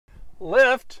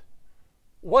Lyft,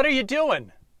 what are you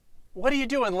doing? What are you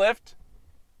doing, Lyft?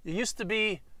 You used to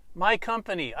be my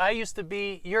company. I used to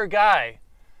be your guy.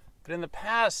 But in the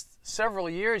past several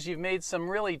years, you've made some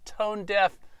really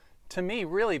tone-deaf, to me,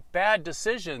 really bad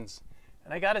decisions.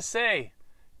 And I gotta say,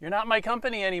 you're not my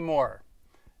company anymore.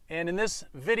 And in this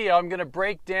video, I'm gonna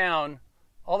break down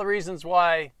all the reasons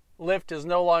why Lyft is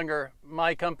no longer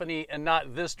my company and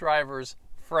not this driver's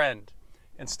friend.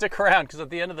 And stick around, because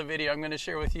at the end of the video, I'm going to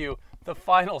share with you the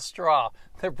final straw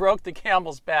that broke the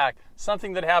camel's back,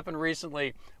 something that happened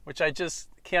recently, which I just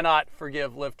cannot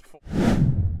forgive Lyft for.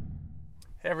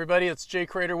 Hey everybody, it's Jay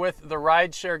Crater with the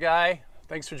Rideshare Guy.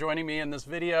 Thanks for joining me in this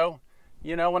video.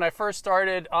 You know, when I first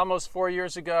started almost 4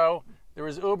 years ago, there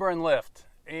was Uber and Lyft.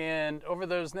 And over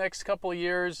those next couple of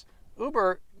years,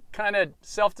 Uber kind of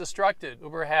self-destructed.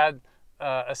 Uber had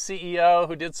a CEO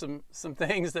who did some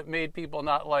things that made people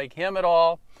not like him at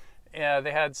all.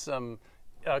 They had some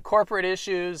corporate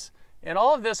issues, and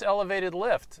all of this elevated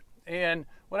Lyft. And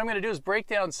what I'm going to do is break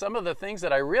down some of the things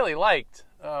that I really liked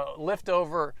Lyft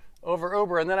over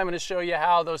Uber, and then I'm going to show you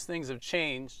how those things have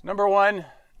changed. Number one,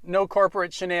 no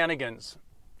corporate shenanigans.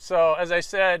 So as I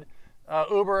said,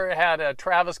 Uber had a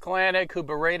Travis Kalanick who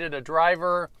berated a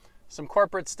driver. Some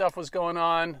corporate stuff was going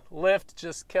on. Lyft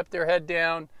just kept their head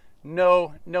down.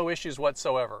 No issues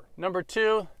whatsoever. Number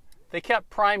two, they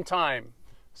kept prime time.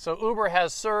 So Uber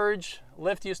has surge.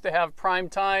 Lyft used to have prime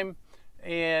time,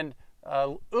 and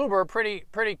Uber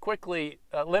pretty quickly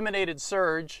eliminated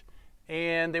surge,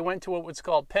 and they went to what was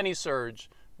called penny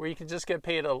surge, where you could just get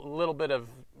paid a little bit of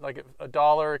like a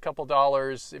dollar, a couple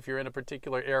dollars if you're in a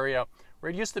particular area,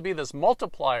 where it used to be this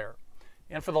multiplier.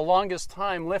 And for the longest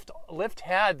time, Lyft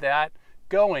had that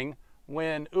going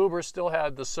when Uber still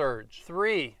had the surge.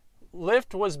 Three,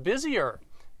 Lyft was busier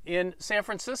in San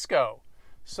Francisco.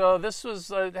 So this was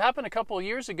happened a couple of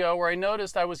years ago where I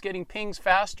noticed I was getting pings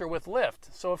faster with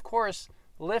Lyft. So of course,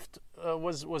 Lyft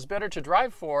was better to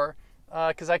drive for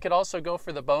because I could also go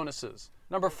for the bonuses.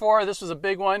 Number four, this was a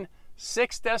big one,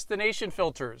 6 destination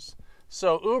filters.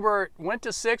 So Uber went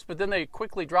to 6, but then they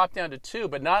quickly dropped down to 2,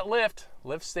 but not Lyft.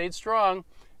 Lyft stayed strong,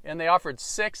 and they offered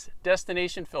 6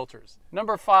 destination filters.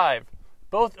 Number 5,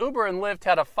 both Uber and Lyft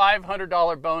had a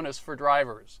 $500 bonus for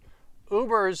drivers.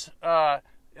 Uber's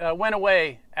went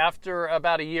away after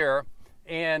about a year,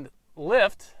 and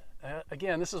Lyft,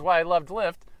 again, this is why I loved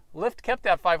Lyft, Lyft kept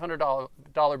that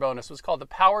 $500 bonus. It was called the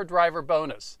Power Driver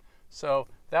Bonus. So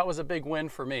that was a big win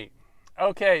for me.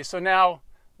 Okay, so now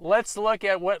let's look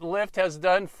at what Lyft has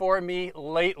done for me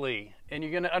lately. And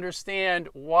you're going to understand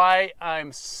why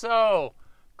I'm so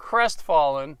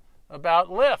crestfallen about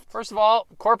Lyft. First of all,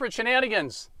 corporate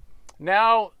shenanigans.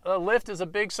 Now, Lyft is a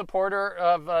big supporter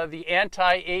of the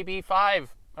anti-AB5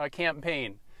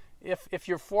 campaign. If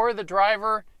you're for the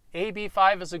driver,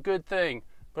 AB5 is a good thing,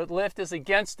 but Lyft is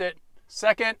against it.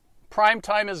 Second, prime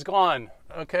time is gone,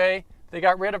 okay? They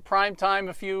got rid of prime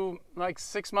time like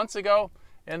 6 months ago,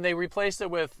 and they replaced it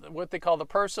with what they call the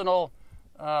personal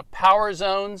power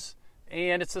zones,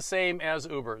 and it's the same as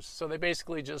Uber's. So they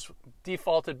basically just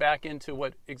defaulted back into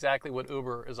exactly what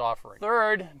Uber is offering.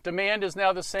 Third, demand is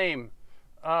now the same.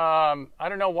 I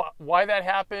don't know why that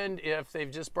happened, if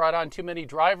they've just brought on too many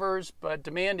drivers, but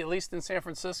demand, at least in San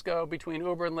Francisco, between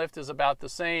Uber and Lyft is about the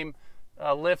same.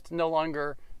 Lyft no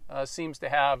longer seems to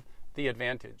have the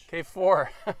advantage. Okay,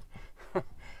 4.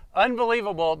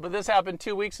 Unbelievable, but this happened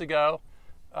 2 weeks ago.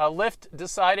 Lyft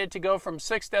decided to go from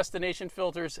 6 destination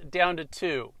filters down to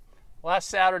 2. Last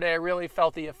Saturday, I really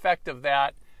felt the effect of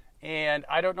that, and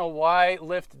I don't know why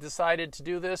Lyft decided to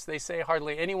do this. They say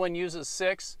hardly anyone uses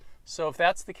 6, so if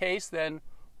that's the case, then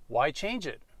why change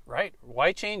it, right?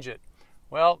 Why change it?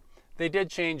 Well, they did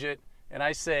change it, and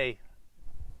I say,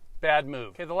 bad move.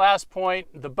 Okay, the last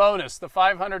point, the bonus, the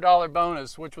 $500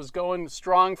 bonus, which was going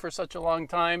strong for such a long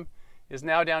time, is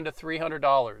now down to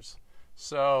 $300.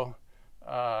 So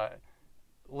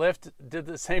Lyft did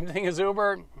the same thing as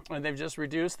Uber, and they've just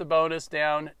reduced the bonus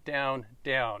down, down,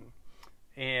 down.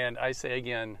 And I say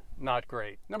again, not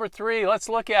great. Number 3, let's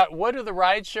look at what do the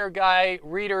Rideshare Guy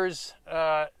readers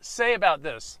say about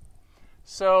this.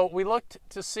 So we looked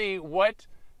to see what,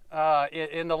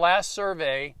 in the last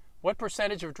survey, what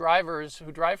percentage of drivers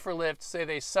who drive for Lyft say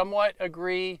they somewhat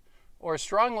agree or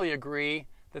strongly agree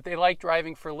that they like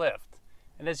driving for Lyft.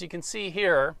 And as you can see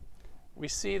here, we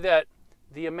see that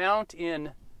the amount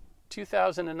in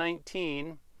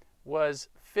 2019 was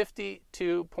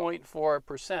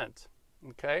 52.4%,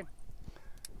 okay?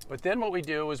 But then what we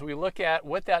do is we look at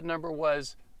what that number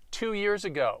was 2 years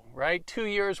ago, right? 2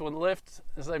 years when Lyft,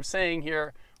 as I'm saying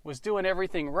here, was doing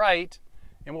everything right.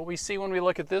 And what we see when we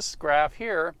look at this graph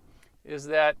here is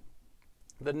that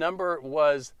the number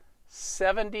was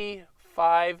 75%,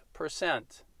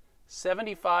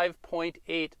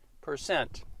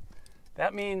 75.8%.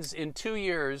 That means in 2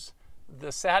 years,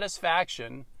 the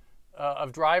satisfaction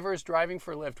of drivers driving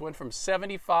for Lyft went from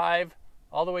 75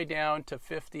 all the way down to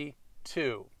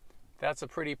 52. That's a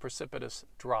pretty precipitous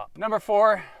drop. Number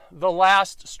 4, the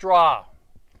last straw.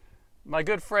 My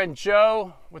good friend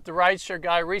Joe with the Rideshare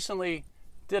Guy recently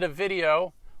did a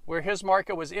video where his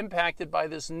market was impacted by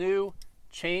this new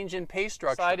change in pay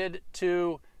structure. Decided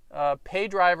to pay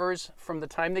drivers from the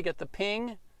time they get the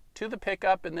ping to the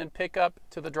pickup and then pickup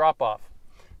to the drop-off.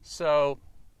 So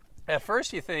at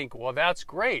first you think, well, that's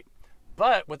great.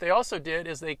 But what they also did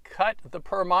is they cut the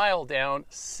per mile down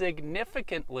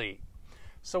significantly.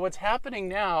 So what's happening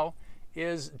now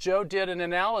is Joe did an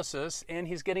analysis and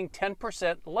he's getting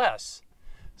 10% less.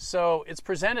 So it's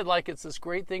presented like it's this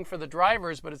great thing for the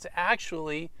drivers, but it's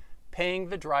actually paying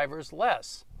the drivers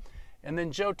less. And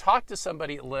then Joe talked to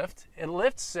somebody at Lyft, and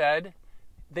Lyft said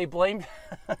they blamed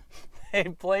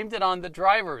it on the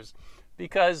drivers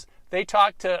because they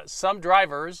talked to some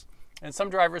drivers, and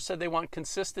some drivers said they want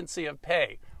consistency of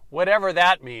pay, whatever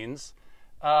that means.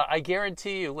 I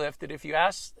guarantee you, Lyft, that if you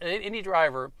ask any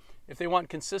driver if they want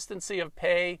consistency of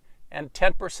pay and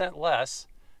 10% less,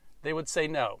 they would say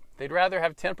no. They'd rather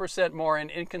have 10% more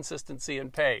in inconsistency in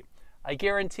pay. I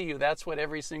guarantee you that's what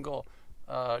every single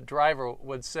driver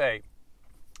would say.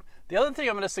 The other thing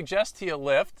I'm going to suggest to you,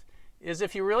 Lyft, is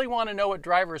if you really want to know what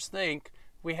drivers think,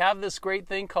 we have this great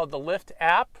thing called the Lyft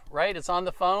app, right? It's on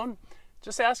the phone.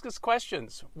 Just ask us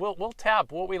questions. We'll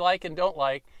tap what we like and don't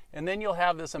like, and then you'll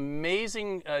have this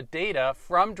amazing data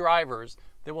from drivers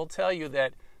that will tell you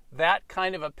that that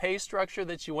kind of a pay structure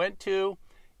that you went to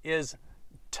is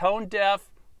tone deaf,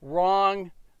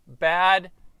 wrong, bad.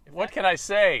 What can I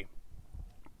say?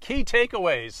 Key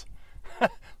takeaways.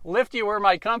 Lyft, you were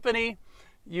my company.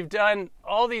 You've done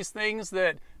all these things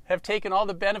that have taken all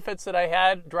the benefits that I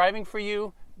had driving for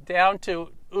you down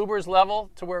to Uber's level,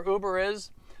 to where Uber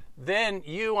is. Then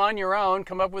you on your own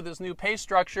come up with this new pay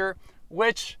structure,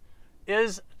 which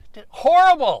is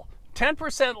horrible.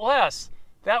 10% less.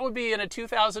 That would be in a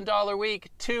 $2,000 week,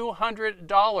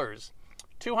 $200.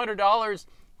 $200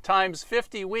 times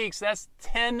 50 weeks, that's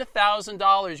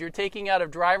 $10,000 you're taking out of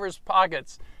drivers'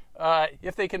 pockets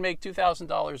if they can make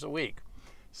 $2,000 a week.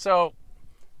 So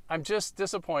I'm just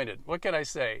disappointed. What can I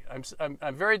say?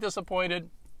 I'm very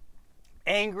disappointed,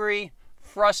 angry,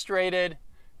 frustrated,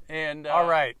 and all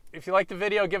right. If you like the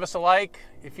video, give us a like.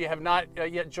 If you have not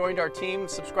yet joined our team,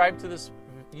 subscribe to this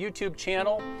YouTube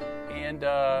channel, and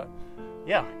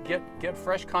yeah, get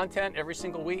fresh content every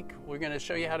single week. We're going to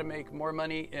show you how to make more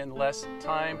money in less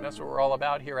time. That's what we're all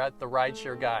about here at the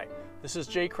Rideshare Guy. This is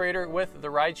Jay Crater with the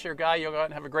Rideshare Guy. You'll go out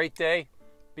and have a great day.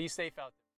 Be safe out there.